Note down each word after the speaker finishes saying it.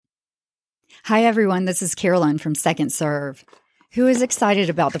Hi, everyone. This is Carolyn from Second Serve. Who is excited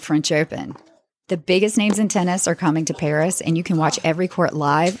about the French Open? The biggest names in tennis are coming to Paris, and you can watch every court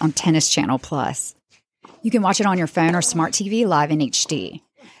live on Tennis Channel Plus. You can watch it on your phone or smart TV live in HD.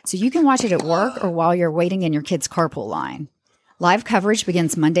 So you can watch it at work or while you're waiting in your kid's carpool line. Live coverage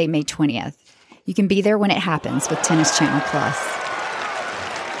begins Monday, May 20th. You can be there when it happens with Tennis Channel Plus.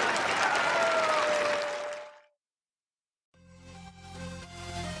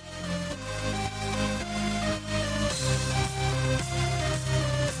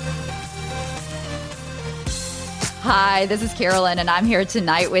 Hi, this is Carolyn, and I'm here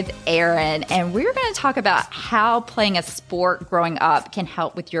tonight with Aaron, and we're going to talk about how playing a sport growing up can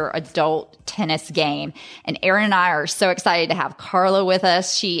help with your adult tennis game. And Aaron and I are so excited to have Carla with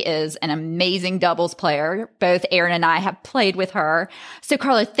us. She is an amazing doubles player. Both Aaron and I have played with her. So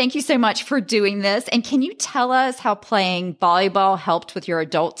Carla, thank you so much for doing this. And can you tell us how playing volleyball helped with your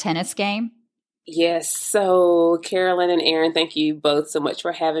adult tennis game? Yes. So Carolyn and Aaron, thank you both so much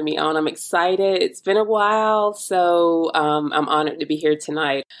for having me on. I'm excited. It's been a while, so I'm honored to be here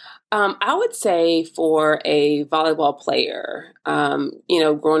tonight. I would say for a volleyball player,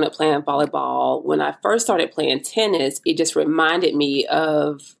 growing up playing volleyball, when I first started playing tennis, it just reminded me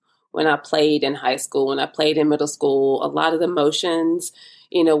of when I played in high school, when I played in middle school, a lot of the motions,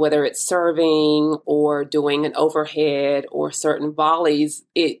 whether it's serving or doing an overhead or certain volleys,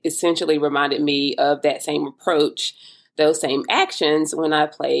 it essentially reminded me of that same approach, those same actions when I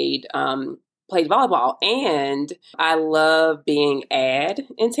played volleyball. And I love being ad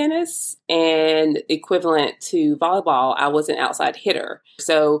in tennis, and equivalent to volleyball, I was an outside hitter.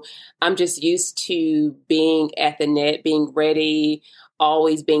 So I'm just used to being at the net, being ready,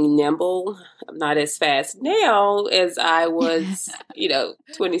 always being nimble. I'm not as fast now as I was,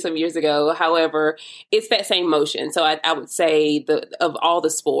 20 some years ago. However, it's that same motion. So I would say of all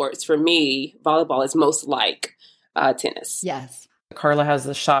the sports, for me, volleyball is most like tennis. Yes. Carla has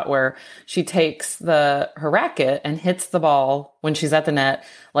this shot where she takes her racket and hits the ball when she's at the net,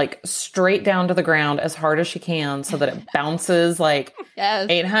 like straight down to the ground as hard as she can so that it bounces like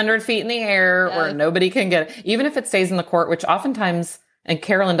 800 feet in the air where nobody can get it. Even if it stays in the court, which oftentimes, and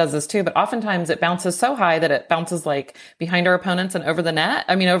Carolyn does this too, but oftentimes it bounces so high that it bounces like behind our opponents and over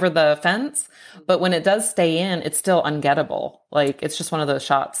over the fence. But when it does stay in, it's still ungettable. Like it's just one of those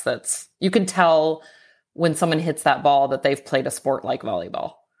shots you can tell when someone hits that ball that they've played a sport like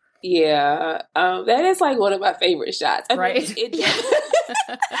volleyball. Yeah, that is like one of my favorite shots. Right?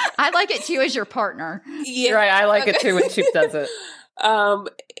 I like it too as your partner. Yeah, right. I like it too when she does it.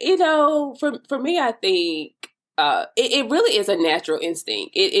 For me, I think it really is a natural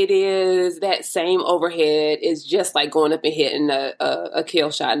instinct. It is that same overhead is just like going up and hitting a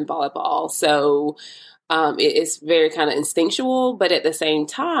kill shot in volleyball. So it's very kind of instinctual, but at the same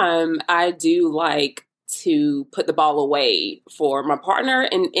time, I do like to put the ball away for my partner.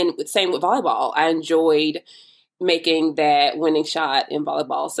 And same with volleyball. I enjoyed making that winning shot in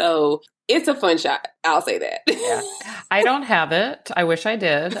volleyball. So it's a fun shot. I'll say that. Yeah. I don't have it. I wish I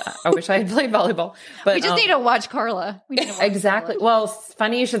did. I wish I had played volleyball. But we just need to watch Carla. Exactly. Carla. Well, it's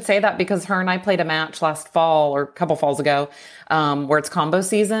funny you should say that because her and I played a match last fall or a couple falls ago where it's combo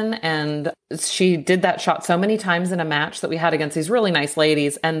season. And she did that shot so many times in a match that we had against these really nice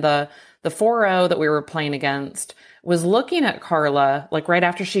ladies. And the 4-0 that we were playing against was looking at Carla, like right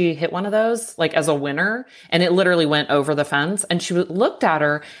after she hit one of those, like as a winner, and it literally went over the fence. And she looked at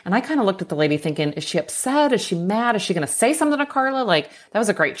her, and I kind of looked at the lady thinking, is she upset? Is she mad? Is she going to say something to Carla? Like, that was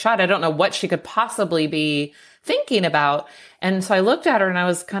a great shot. I don't know what she could possibly be thinking about. And so I looked at her and I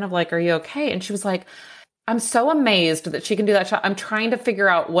was kind of like, are you okay? And she was like, I'm so amazed that she can do that shot. I'm trying to figure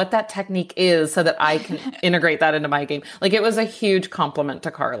out what that technique is so that I can integrate that into my game. Like, it was a huge compliment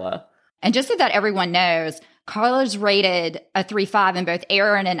to Carla. And just so that everyone knows, Carla's rated a 3.5 and both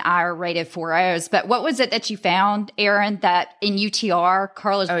Aaron and I are rated 4.0s. But what was it that you found, Aaron, that in UTR,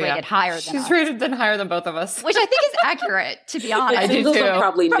 Carla's rated higher than us? She's rated higher than both of us. Which I think is accurate, to be honest. I do too.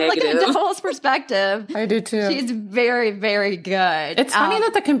 Probably From negative. Like a doubles perspective. I do too. She's very, very good. It's funny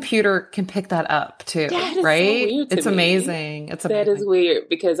that the computer can pick that up too, right? So weird it's me. amazing. It's amazing. That is weird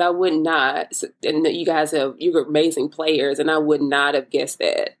because I would not, and you're amazing players, and I would not have guessed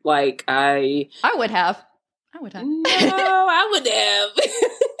that. Like I would have. No, I would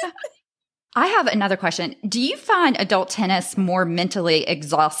have. I have another question. Do you find adult tennis more mentally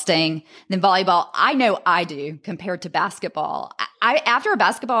exhausting than volleyball? I know I do compared to basketball. After a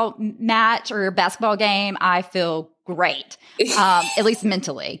basketball match or a basketball game, I feel great, at least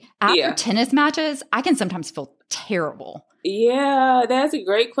mentally. After tennis matches, I can sometimes feel terrible? Yeah, that's a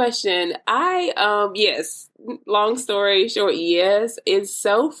great question. Yes, long story short, yes, it's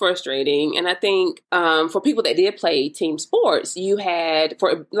so frustrating. And I think for people that did play team sports,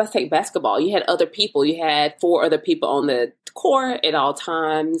 let's take basketball, you had other people, you had 4 other people on the court at all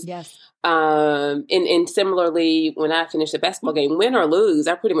times. Yes. And similarly, when I finished the basketball game, win or lose,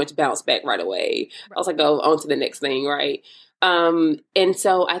 I pretty much bounced back right away. I was like, go on to the next thing, right? And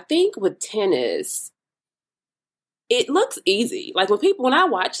so I think with tennis, it looks easy. Like when I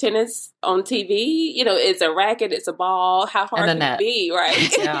watch tennis on TV, it's a racket, it's a ball. How hard can it be,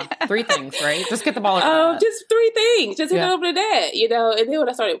 right? Yeah, 3 things, right? Just get the ball. Just 3 things. Just hit it over the net, And then when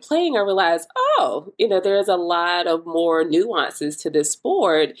I started playing, I realized, there's a lot of more nuances to this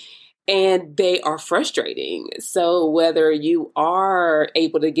sport. And they are frustrating. So whether you are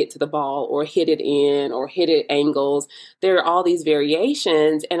able to get to the ball or hit it in or hit it angles, there are all these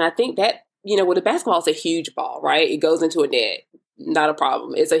variations. And I think that, with a basketball, it's a huge ball, right? It goes into a net. Not a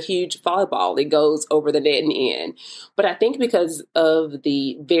problem. It's a huge volleyball. It goes over the net and in. But I think because of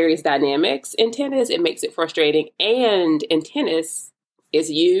the various dynamics in tennis, it makes it frustrating. And in tennis,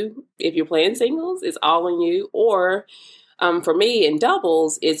 it's you. If you're playing singles, it's all on you. Or for me in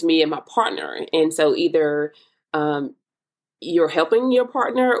doubles, it's me and my partner. And so either you're helping your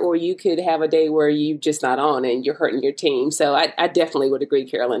partner or you could have a day where you're just not on and you're hurting your team. So I definitely would agree,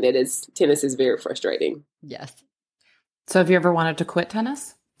 Carolyn, that tennis is very frustrating. Yes. So have you ever wanted to quit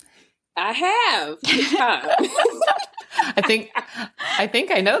tennis? I have. I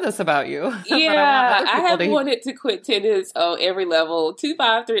think I know this about you. Yeah, I have wanted to quit tennis on every level,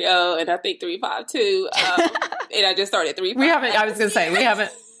 2-5-3-0, and I think 3-5-2. And I just started 3-5. We haven't. I was going to say we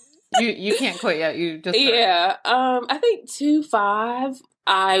haven't. You can't quit yet. You just started. Yeah. I think 2-5.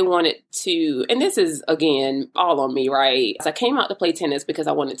 I wanted to, and this is again all on me, right? So I came out to play tennis because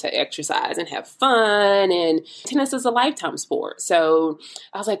I wanted to exercise and have fun, and tennis is a lifetime sport. So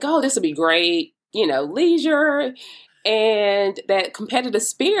I was like, oh, this would be great, leisure. And that competitive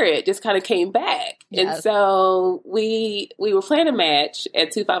spirit just kind of came back. Yes. And so we were playing a match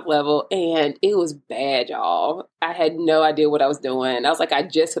at 2-5 level, and it was bad, y'all. I had no idea what I was doing. I was like, I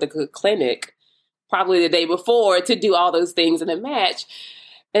just took a clinic probably the day before to do all those things in a match.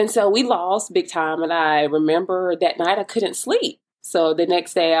 And so we lost big time. And I remember that night I couldn't sleep. So the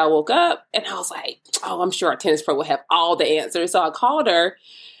next day I woke up and I was like, oh, I'm sure our tennis pro will have all the answers. So I called her.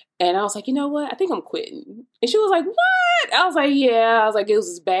 And I was like, you know what? I think I'm quitting. And she was like, what? I was like, yeah. I was like, it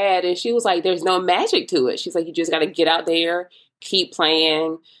was bad. And she was like, there's no magic to it. She's like, you just got to get out there, keep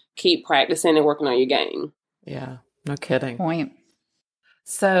playing, keep practicing and working on your game. Yeah, no kidding. Point.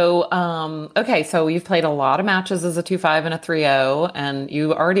 So, okay. So you've played a lot of matches as a 2-5 and a 3-0, and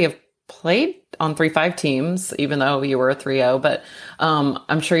you already have played on 3-5 teams, even though you were a 3-0, but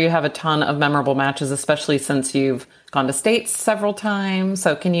I'm sure you have a ton of memorable matches, especially since you've gone to states several times.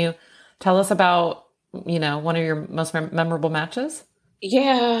 So can you tell us about, one of your most memorable matches?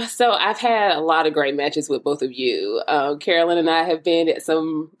 Yeah, so I've had a lot of great matches with both of you. Carolyn and I have been at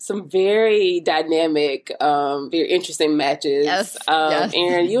some very dynamic, very interesting matches. Yes, yes.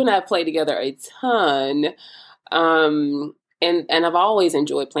 Erin, you and I played together a ton. And I've always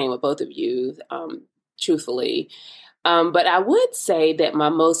enjoyed playing with both of you, truthfully. But I would say that my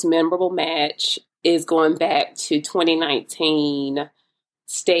most memorable match is going back to 2019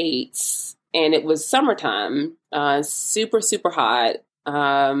 States, and it was summertime, super, super hot.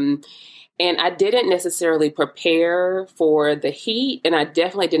 And I didn't necessarily prepare for the heat, and I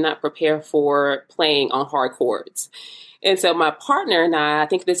definitely did not prepare for playing on hard courts. And so my partner and I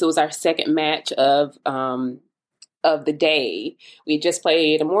think this was our second match of the day. We just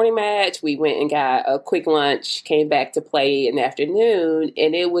played a morning match. We went and got a quick lunch, came back to play in the afternoon,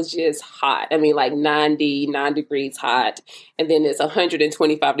 and it was just hot. I mean, like 99 degrees hot. And then it's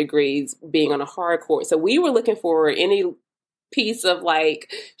 125 degrees being on a hard court. So we were looking for any piece of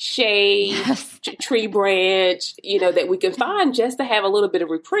like shade, tree branch, that we can find just to have a little bit of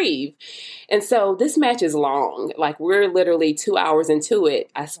reprieve. And so this match is long. Like we're literally 2 hours into it.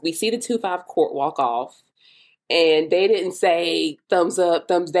 We see the 2-5 court walk off. And they didn't say thumbs up,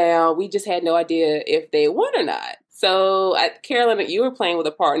 thumbs down. We just had no idea if they won or not. So, Carolyn, you were playing with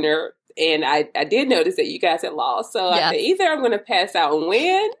a partner, and I did notice that you guys had lost. So I said, either I'm going to pass out and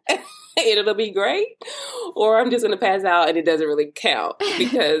win, and it'll be great, or I'm just going to pass out and it doesn't really count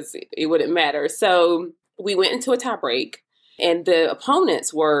because it wouldn't matter. So we went into a tie break. And the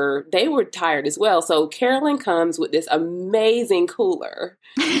opponents were tired as well. So Carolyn comes with this amazing cooler.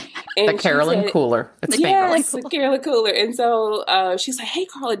 And the Carolyn cooler. It's yes, the Carolyn cooler. And so she's like, hey,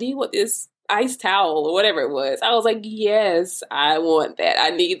 Carla, do you want this ice towel or whatever it was. I was like, yes, I want that. I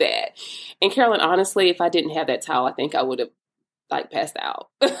need that. And Carolyn, honestly, if I didn't have that towel, I think I would have passed out.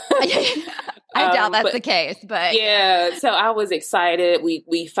 I doubt that's the case, but yeah. So I was excited.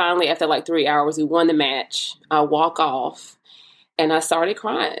 We finally, after 3 hours, we won the match. I walk off. And I started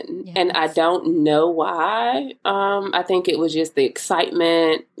crying. Yes. And I don't know why. I think it was just the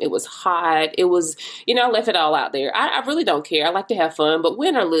excitement. It was hot. It was, I left it all out there. I really don't care. I like to have fun. But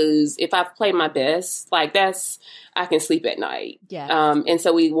win or lose, if I've played my best, I can sleep at night. Yeah. And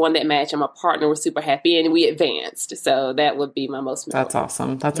so we won that match, and my partner was super happy, and we advanced. So that would be my most memorable. That's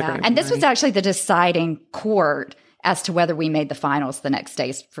awesome. That's a great And memory. this was actually the deciding court as to whether we made the finals the next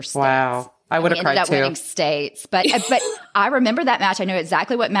day for states. Wow. I would have cried ended up too. winning states. But I remember that match. I know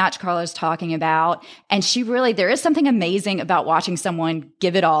exactly what match Carla's talking about. And there is something amazing about watching someone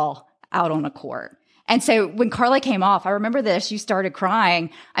give it all out on a court. And so when Carla came off, I remember this, you started crying.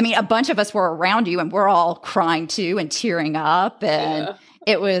 I mean, a bunch of us were around you and we're all crying too and tearing up. And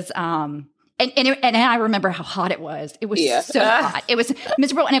it was, and I remember how hot it was. It was so hot. It was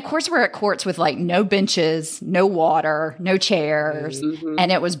miserable. And of course, we're at courts with no benches, no water, no chairs,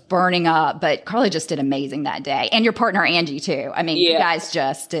 and it was burning up. But Carla just did amazing that day. And your partner, Angie, too. I mean, you guys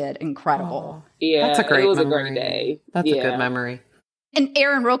just did incredible. Yeah. That's a great It was memory. a great day. That's a good memory. And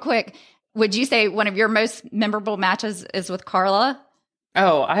Erin, real quick, would you say one of your most memorable matches is with Carla?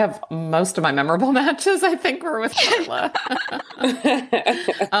 Oh, I have most of my memorable matches, I think, were with Carla.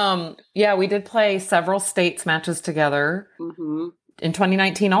 We did play several states matches together. Mm-hmm. In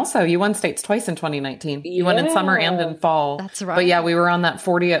 2019 also. You won states twice in 2019. You won in summer and in fall. That's right. But yeah, we were on a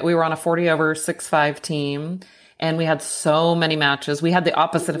 40 over 6-5 team. And we had so many matches. We had the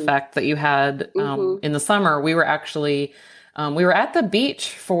opposite effect that you had in the summer. We were actually... we were at the beach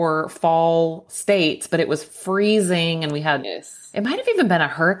for fall states, but it was freezing and we had, it might have even been a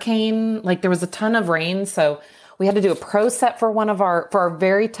hurricane. There was a ton of rain. So we had to do a pro set for our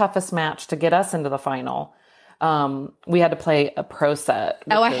very toughest match to get us into the final. We had to play a pro set.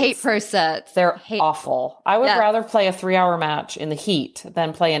 Oh, I hate pro sets. They're awful. I would rather play a 3-hour match in the heat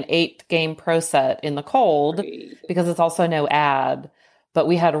than play an 8-game pro set in the cold because it's also no ad. But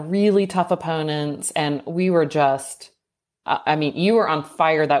we had really tough opponents and we were just... you were on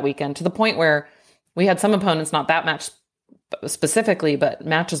fire that weekend to the point where we had some opponents, not that match specifically, but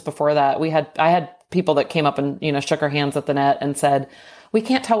matches before that. I had people that came up and, shook our hands at the net and said, we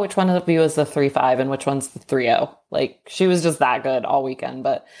can't tell which one of you is the 3-5 and which one's the 3-0. She was just that good all weekend.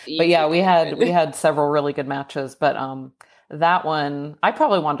 But yeah, we had several really good matches, but, that one, I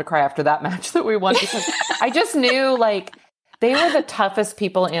probably wanted to cry after that match that we won because I just knew they were the toughest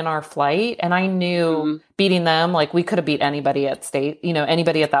people in our flight. And I knew beating them, we could have beat anybody at state,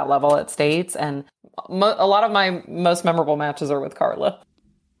 anybody at that level at states. And a lot of my most memorable matches are with Carla.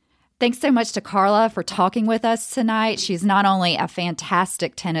 Thanks so much to Carla for talking with us tonight. She's not only a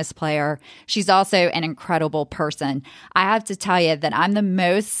fantastic tennis player, she's also an incredible person. I have to tell you that I'm the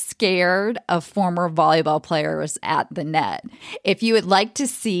most scared of former volleyball players at the net. If you would like to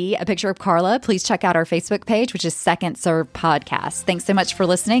see a picture of Carla, please check out our Facebook page, which is Second Serve Podcast. Thanks so much for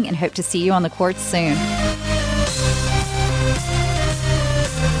listening and hope to see you on the courts soon.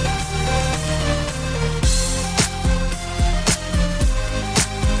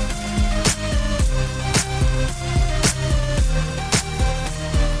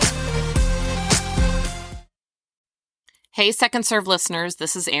 Hey, Second Serve listeners,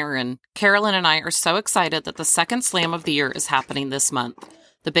 this is Erin. Carolyn and I are so excited that the second slam of the year is happening this month.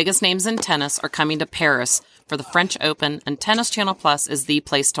 The biggest names in tennis are coming to Paris for the French Open, and Tennis Channel Plus is the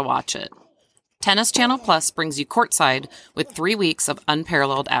place to watch it. Tennis Channel Plus brings you courtside with 3 weeks of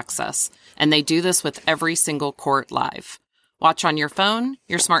unparalleled access, and they do this with every single court live. Watch on your phone,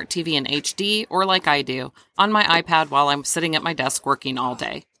 your smart TV in HD, or like I do, on my iPad while I'm sitting at my desk working all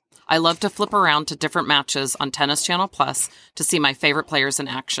day. I love to flip around to different matches on Tennis Channel Plus to see my favorite players in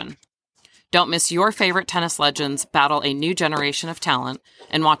action. Don't miss your favorite tennis legends battle a new generation of talent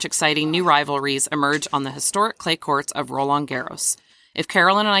and watch exciting new rivalries emerge on the historic clay courts of Roland Garros. If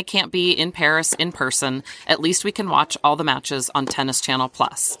Carolyn and I can't be in Paris in person, at least we can watch all the matches on Tennis Channel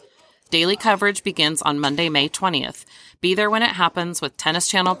Plus. Daily coverage begins on Monday, May 20th. Be there when it happens with Tennis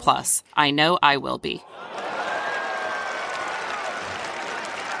Channel Plus. I know I will be.